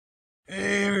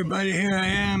Hey everybody, here I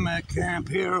am at Camp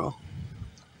Hero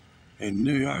in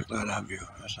New York. Look at that view.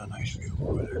 That's a nice view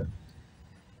over there.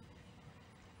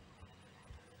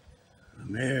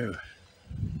 I'm here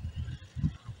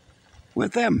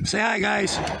with them. Say hi,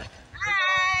 guys.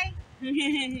 Hi!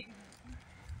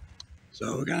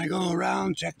 So we're gonna go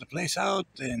around, check the place out,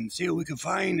 and see what we can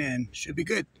find, and should be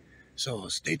good. So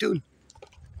stay tuned.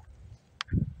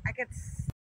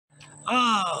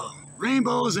 Oh,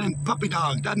 rainbows and puppy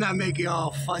dogs. Doesn't that make you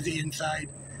all fuzzy inside?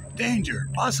 Danger,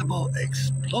 possible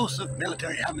explosive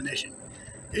military ammunition.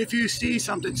 If you see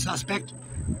something suspect,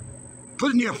 put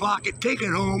it in your pocket, take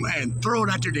it home, and throw it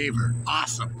at your neighbor.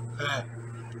 Awesome.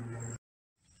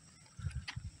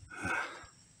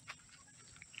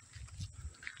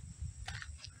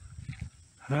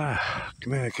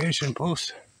 Communication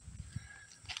post.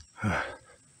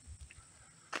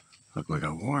 Look like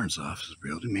a warrants office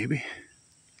building, maybe.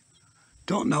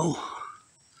 Don't know,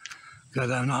 because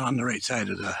I'm not on the right side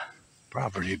of the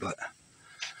property, but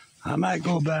I might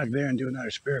go back there and do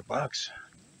another spirit box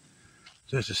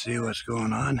just to see what's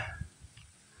going on.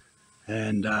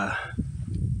 And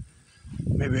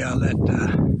maybe I'll let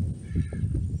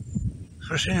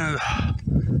Christina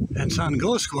and Son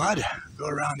Ghost Squad go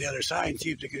around the other side and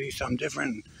see if they can see something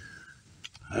different.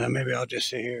 Maybe I'll just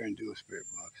sit here and do a spirit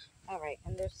box. All right,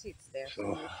 and there's seats there,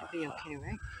 so you should be okay,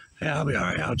 right? Yeah, I'll be all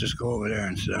right. I'll just go over there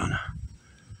and sit down.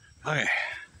 Okay.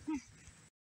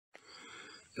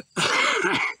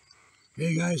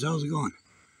 Hey guys, how's it going?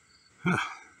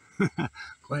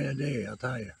 Quite a day, I'll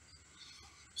tell you.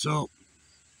 So,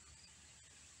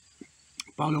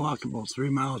 probably walked about 3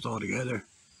 miles altogether.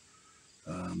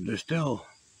 There's still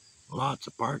lots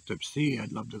of parks to see.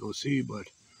 I'd love to go see, but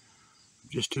I'm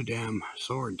just too damn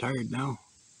sore and tired now.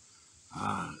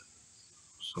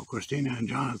 So Christina and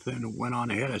Jonathan went on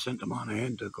ahead. I sent them on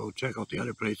ahead to go check out the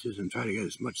other places and try to get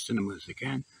as much cinema as they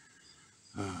can.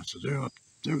 So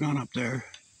they're gone up there.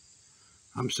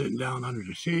 I'm sitting down under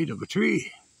the shade of a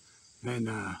tree and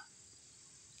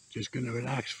just gonna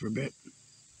relax for a bit.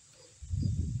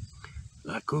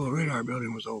 That cool radar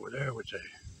building was over there, which I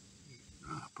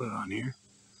put on here.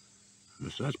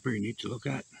 So that's pretty neat to look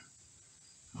at.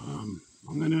 I'm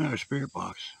gonna do another spirit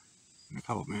box in a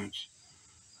couple minutes.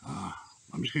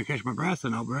 I'm just gonna catch my breath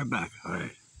and I'll be right back. All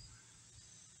right.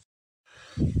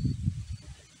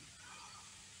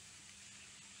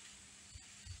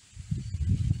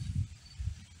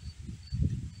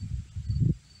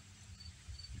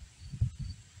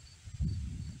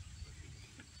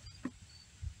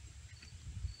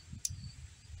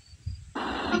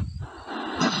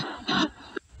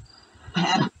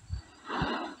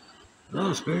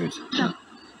 Hello, spirits.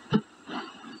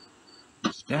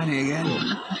 Danny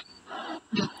again.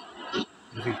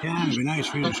 If you can, it'd be nice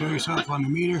for you to show yourself on the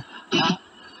meter.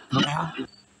 Yeah.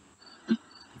 If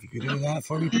you could do that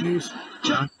for me, please.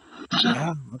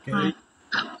 Yeah, okay.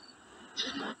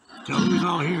 So who's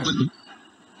all here?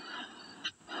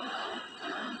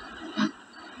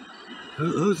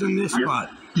 Who's in this spot?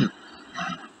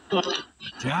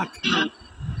 Jack? Jack?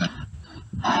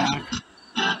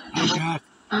 Hi, Jack.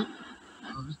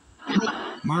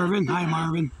 Marvin? Hi,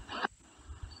 Marvin.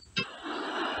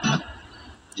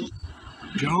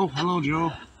 Joe? Hello,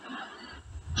 Joe.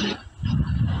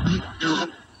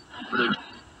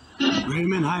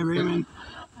 Raymond? Hi, Raymond.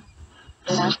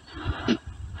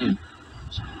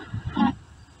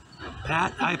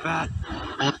 Pat? Hi, Pat.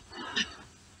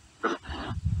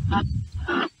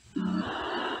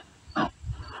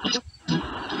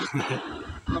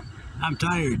 I'm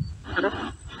tired.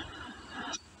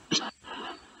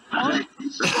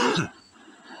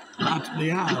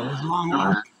 Yeah, it was a long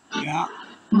walk. Yeah.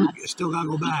 Still gotta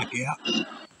go back, yeah.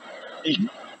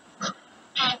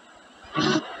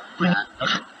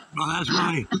 Well,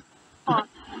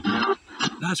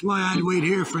 that's why I'd wait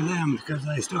here for them, because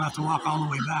I still have to walk all the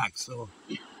way back, so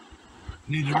I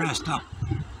need to rest up.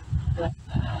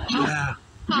 Yeah.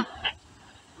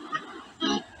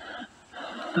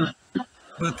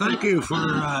 But thank you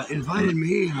for inviting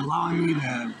me and allowing me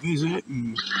to visit,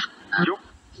 and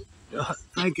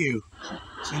thank you.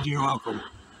 Said you're welcome.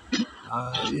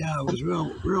 Yeah, it was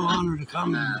real honor to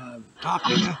come and talk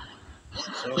to you.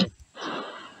 So.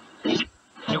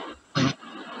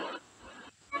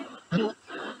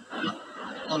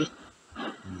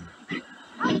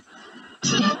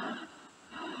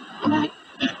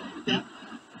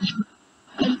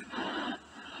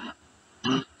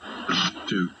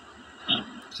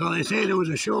 So they say there was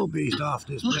a show based off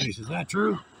this place. Is that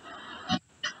true?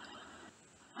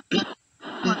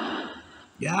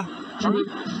 Yeah?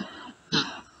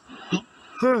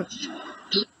 Huh.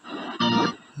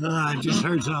 I just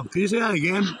heard something. Can you say that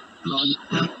again?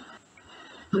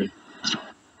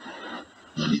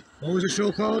 What was the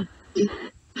show called?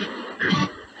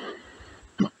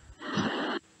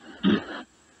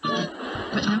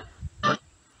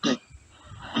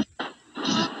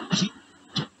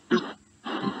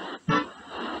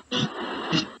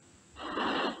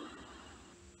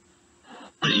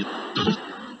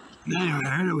 Anyway, I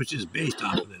heard it was just based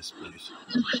off of this place.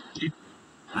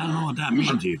 I don't know what that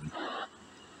means even.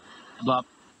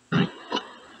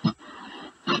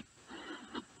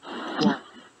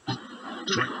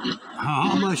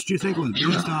 How much do you think was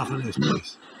based off of this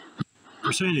place?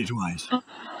 Percentage-wise?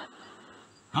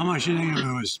 How much do you think it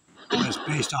was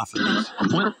based off of this?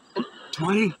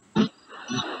 20?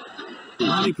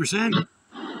 20%?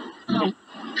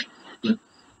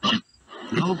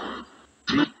 No?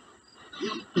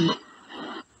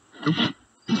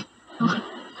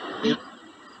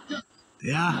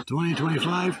 Yeah, 20,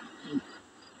 25?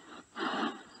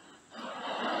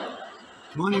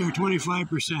 20 or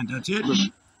 25%, that's it?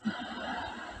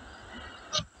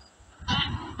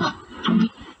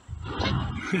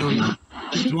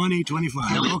 20,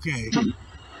 25, okay.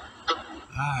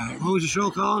 Alright, what was the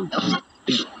show called?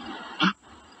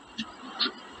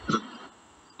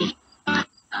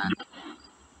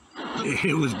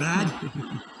 It was bad?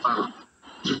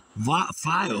 Vile.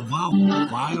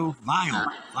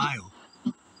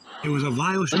 It was a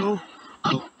vile show?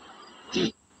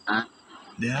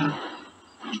 Yeah.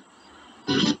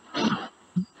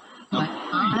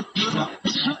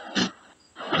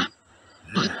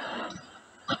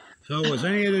 So was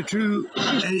any of the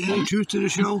any truth to the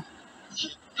show?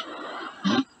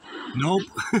 Nope.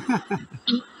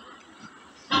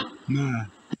 Nah.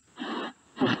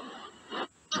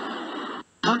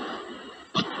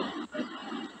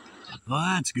 Well,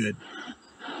 that's good.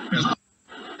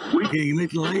 Okay, you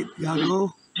make the light, gotta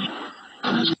go.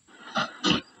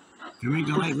 Can you make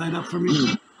the light up for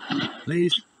me,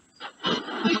 please?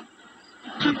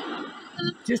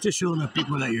 Just to show the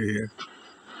people that you're here.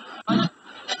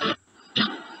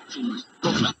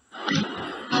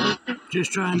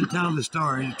 Just trying to tell the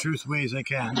story the truth ways I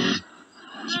can.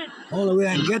 Only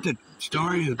way I can get the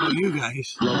story is about you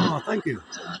guys. Oh, thank you.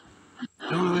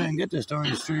 The only way I can get the story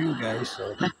is through you guys,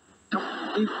 so.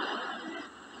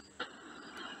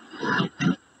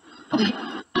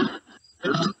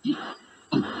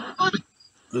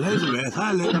 Elizabeth,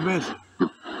 hi Elizabeth.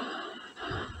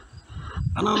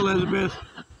 Hello Elizabeth.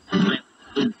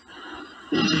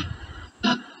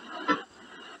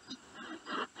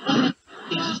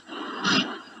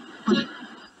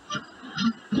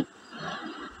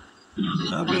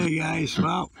 Okay guys,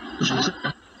 well,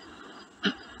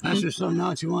 that's just something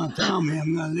else you want to tell me.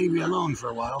 I'm going to leave you alone for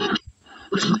a while.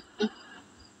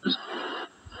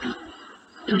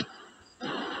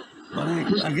 But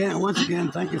again, once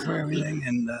again, thank you for everything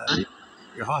and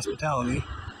your hospitality.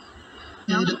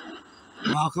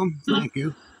 Welcome, thank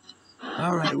you.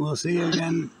 All right, we'll see you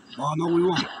again. Well, no, we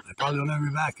won't. I probably will never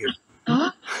be back here.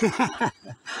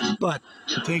 But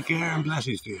take care and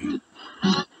blessings to you.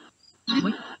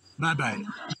 Bye-bye.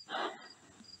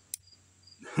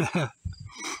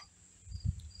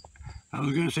 I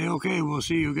was going to say, okay, we'll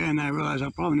see you again. I realize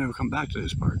I'll probably never come back to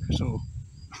this park, so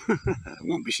I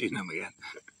won't be seeing them again.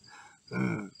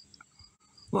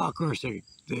 Well, of course,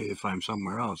 if I'm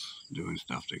somewhere else doing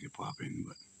stuff, they could pop in,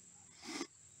 but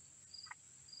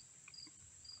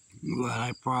well,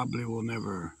 I probably will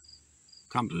never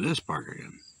come to this park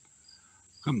again.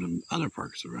 Come to other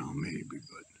parks around, maybe,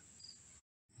 but.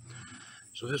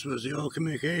 So this was the old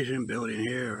communication building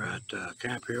here at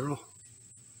Camp Hero.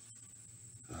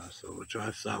 So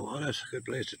I thought, well, that's a good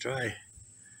place to try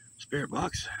Spirit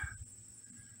Box.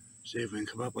 See if we can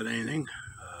come up with anything.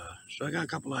 So I got a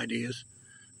couple ideas.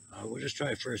 We'll just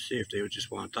try first, see if they would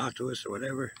just want to talk to us or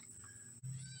whatever.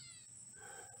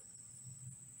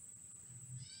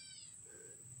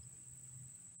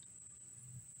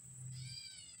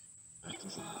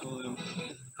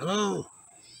 Hello?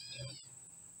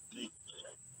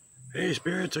 Hey,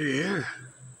 spirits, are you here?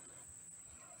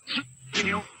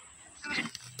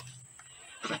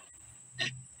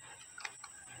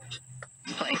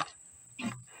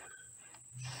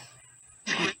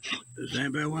 Does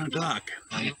anybody want to talk?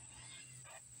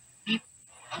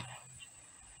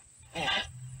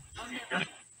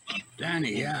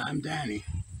 Danny, yeah, I'm Danny.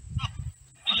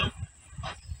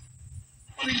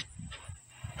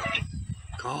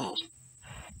 Call.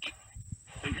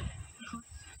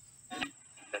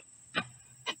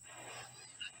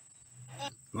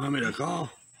 Want me to call?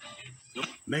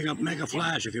 Make a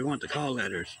flash if you want the call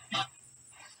letters.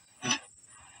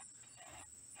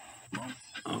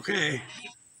 Okay.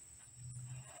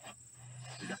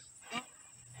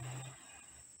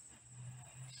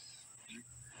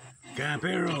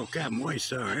 Campero, Captain White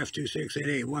Star,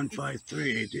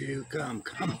 F2688153. Do you come?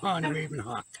 Come on, Raven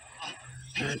Hawk.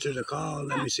 Answer the call.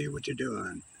 Let me see what you're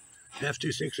doing.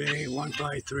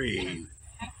 F2688153.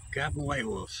 Captain White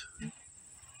Wolf.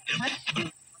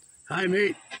 Hi,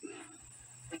 mate.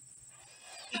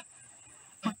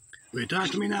 Will you talk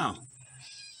to me now?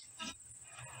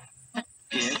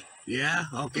 Yeah?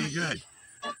 Okay, good.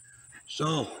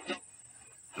 So,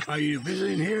 are you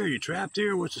visiting here? Are you trapped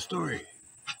here? What's the story?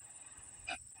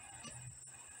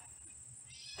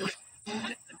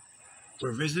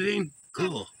 We're visiting?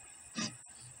 Cool.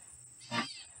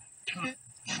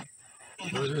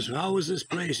 How was this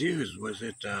place used? Was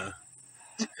it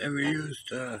ever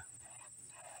used?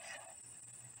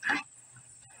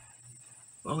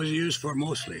 What was it used for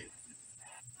mostly?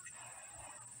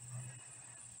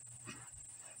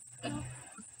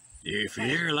 If you're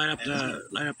here, light up the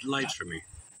lights for me.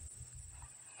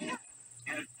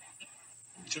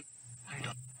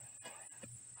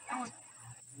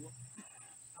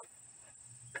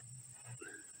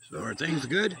 So are things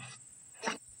good?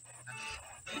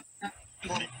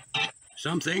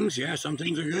 Some things, yeah, some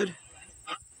things are good.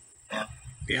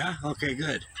 Yeah, okay,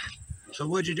 good. So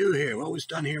what'd you do here? What was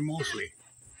done here mostly?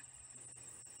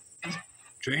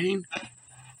 Training?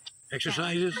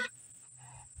 Exercises?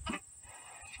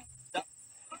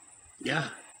 Yeah.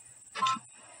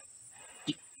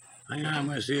 Hang on, I'm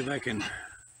gonna see if I can.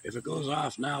 If it goes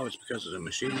off now, it's because of the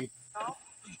machinery.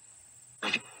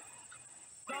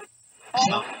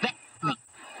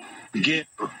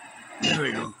 There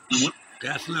we go.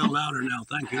 That's a little louder now,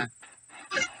 thank you.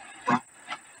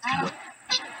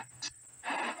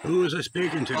 Who was I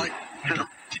speaking to?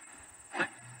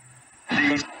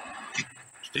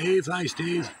 Steve, hi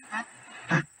Steve.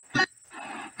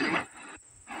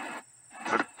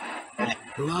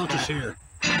 Who else is here?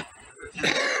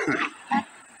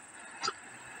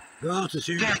 Who else is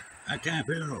here? I can't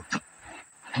hear.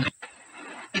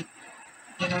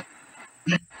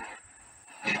 Mick.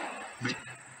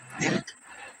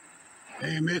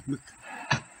 Hey, Mick.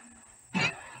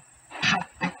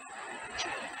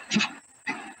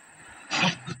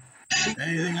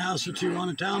 Anything else that you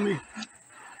want to tell me?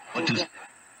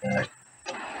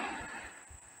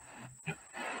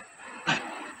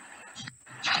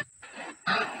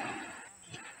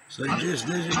 So you just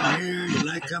visiting here, you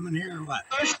like coming here or what?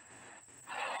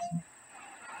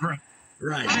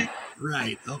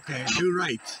 Right, okay, 2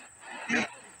 rights.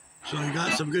 So you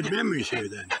got some good memories here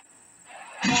then?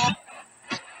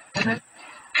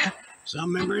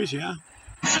 Some memories, yeah?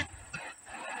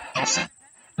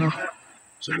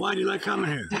 So why do you like coming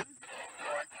here?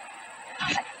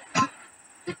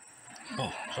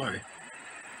 Oh, sorry.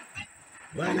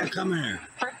 Why do you like coming here?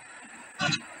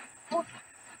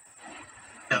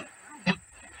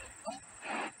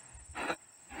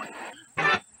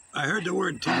 I heard the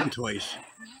word team twice.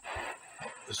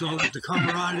 So like the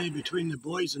camaraderie between the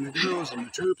boys and the girls and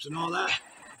the troops and all that.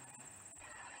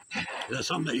 Is that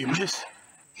something that you miss?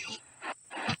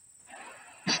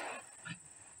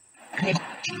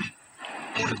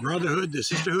 The brotherhood, the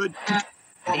sisterhood?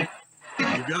 You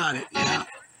got it, yeah.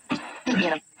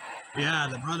 Yeah,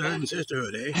 the brotherhood and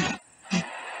sisterhood, eh?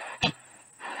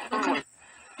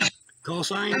 Call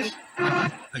signs?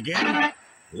 Again?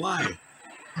 Why?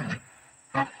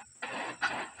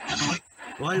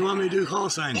 Why do you want me to do call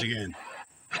signs again?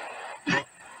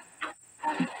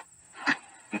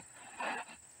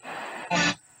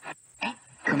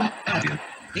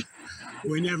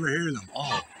 We never hear them.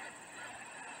 Oh.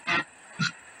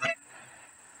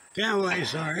 Cowboy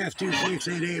Star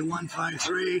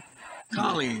F2688153.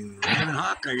 Colleen, Raven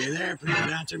Hawk, are you there? Please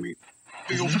answer me.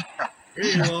 Here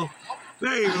you go.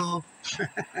 There you go.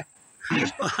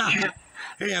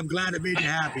 Hey, I'm glad it made you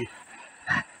happy.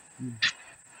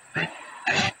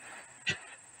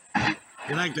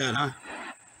 You like that, huh?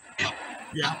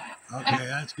 Yeah. Okay,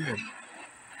 that's good.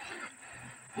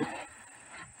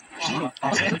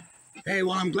 Hey,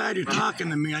 well, I'm glad you're talking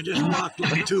to me. I just walked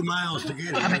like 2 miles to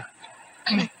get here.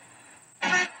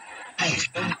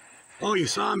 Oh, you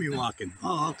saw me walking.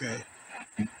 Oh, okay.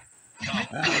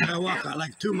 I walked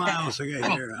like 2 miles to get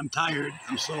here. I'm tired.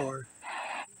 I'm sore.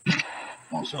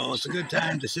 So it's a good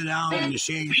time to sit down in the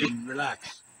shade and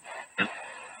relax.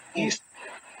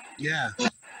 Yeah.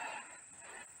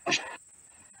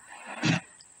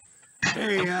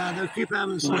 Hey, they keep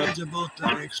having signs about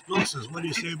explosives. What do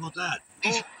you say about that?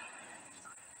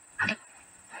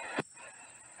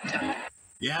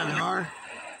 Yeah, there are.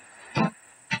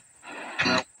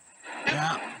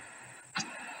 Yeah.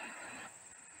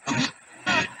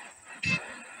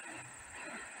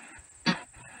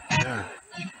 Yeah.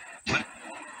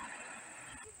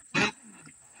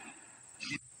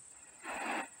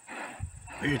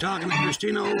 Are you talking to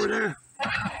Christina over there?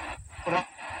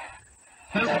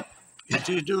 If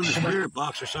she's doing the spirit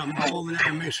box or something, go over there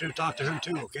and make sure to talk to her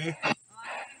too, okay?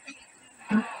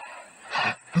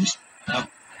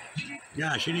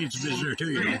 Yeah, she needs a visitor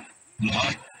too, you know.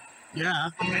 Yeah.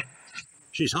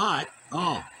 She's hot.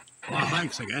 Oh, well,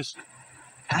 thanks, I guess.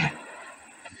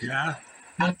 Yeah.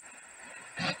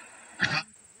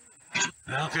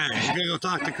 Okay, you're gonna go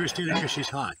talk to Christina because she's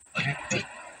hot.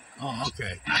 Oh,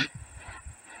 okay.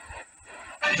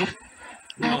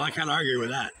 Well, I can't argue with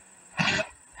that.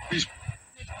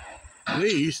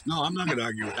 Please? No, I'm not gonna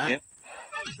argue with that.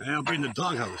 I'll be in the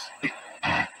doghouse.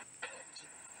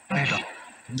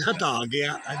 The dog,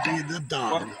 yeah, I'd be the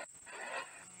dog.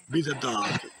 Be the dog.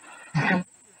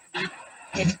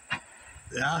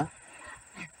 Yeah?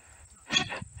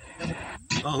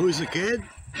 Oh, who's the kid?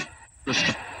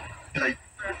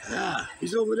 Yeah,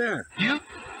 he's over there.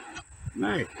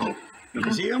 Hey,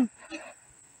 you see him?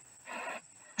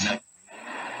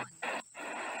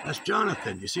 That's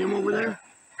Jonathan. You see him over there?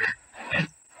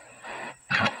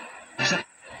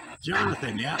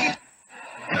 Jonathan, yeah.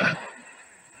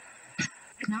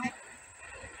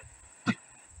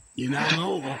 You now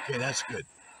know? Okay, that's good.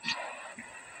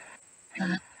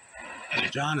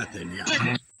 Jonathan,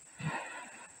 yeah.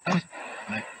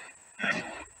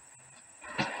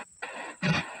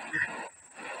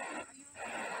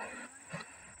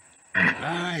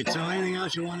 Alright, so anything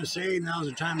else you want to say? Now's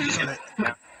the time to do it.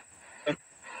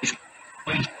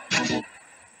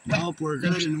 Nope, we're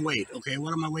good and wait. Okay,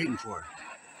 what am I waiting for?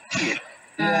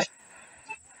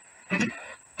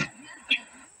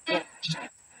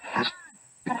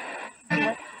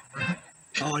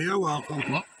 Oh, you're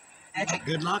welcome.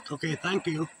 Good luck. Okay, thank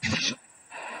you.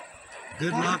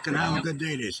 Good luck and have a good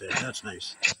day, they said. That's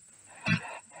nice.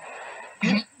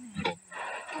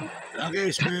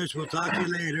 Okay, spirits, we'll talk to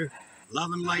you later.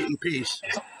 Love and light and peace.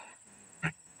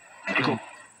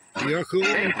 You're cool?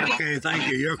 Okay, thank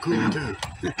you. You're cool too.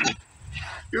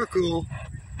 You're cool.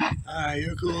 Alright,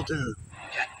 you're cool too.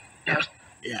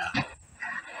 Yeah.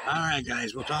 Alright,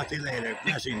 guys, we'll talk to you later.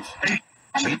 Blessings.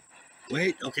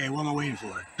 Wait, okay, what am I waiting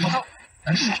for?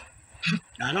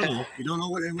 I don't know. You don't know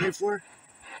what I'm waiting for?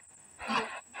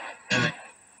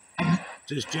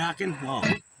 Just jacking? Oh,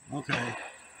 okay.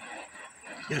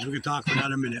 Guess we can talk for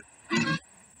another minute.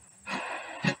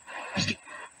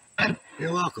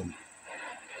 You're welcome.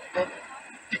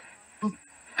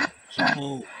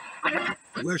 So,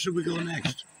 where should we go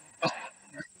next?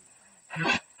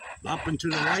 Up and to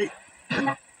the right?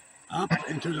 Up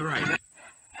and to the right.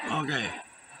 Okay.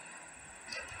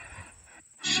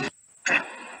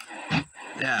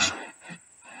 Yeah.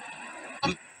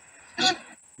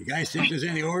 You guys think there's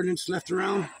any ordnance left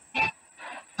around?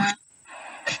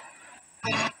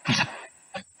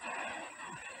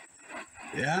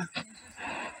 Yeah?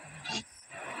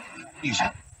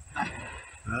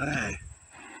 Alright.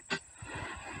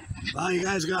 Well, you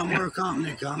guys got more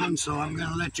company coming, so I'm going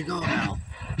to let you go now.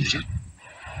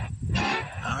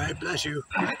 Alright, bless you.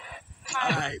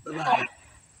 Alright, bye-bye.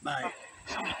 Bye.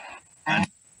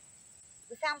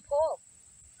 We found Paul.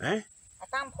 Eh? I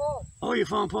found Paul. Oh, you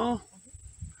found Paul?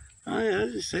 Oh, yeah, I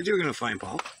just said you were going to find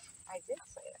Paul. I did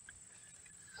say it.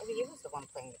 Maybe he was the one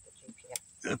playing with the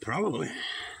GPS. Probably.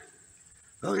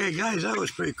 Okay, guys, that was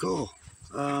pretty cool.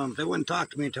 They wouldn't talk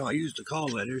to me until I used the call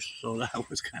letters, so that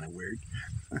was kind of weird.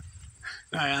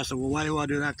 I asked them, well, why do you want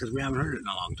to do that? Because we haven't heard it in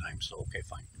a long time. So, okay,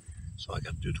 fine. So I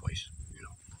got to do it twice, you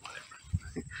know,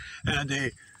 whatever.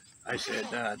 And I said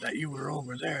that you were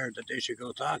over there, that they should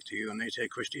go talk to you, and they said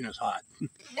Christina's hot.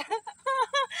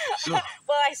 So,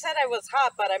 well, I said I was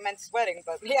hot, but I meant sweating,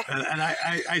 but yeah. And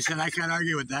I said I can't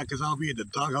argue with that because I'll be in the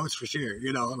doghouse for sure,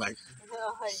 you know, like,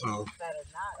 Well, so, better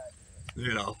not.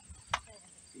 you know.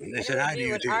 And they said, how do you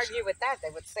do? If you would argue with that, they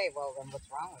would say, well, then what's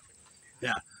wrong with you?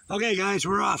 Yeah. Okay, guys,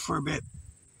 we're off for a bit.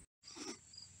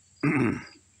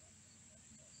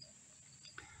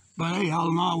 But hey, all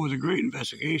in all, it was a great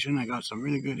investigation. I got some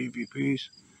really good EVPs.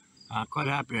 Quite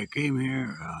happy I came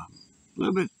here. A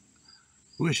little bit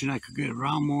wishing I could get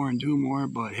around more and do more,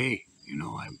 but hey, you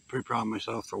know, I'm pretty proud of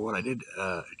myself for what I did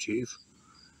achieve.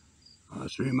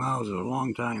 3 miles is a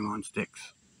long time on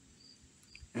sticks.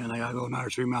 And I gotta go another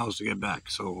 3 miles to get back.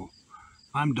 So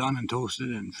I'm done and toasted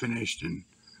and finished, and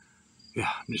yeah,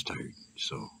 I'm just tired.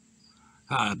 So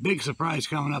big surprise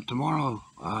coming up tomorrow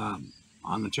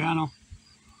on the channel.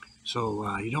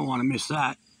 So you don't want to miss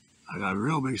that. I got a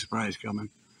real big surprise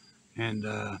coming. And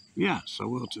yeah, so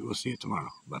we'll see you tomorrow.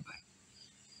 Bye-bye.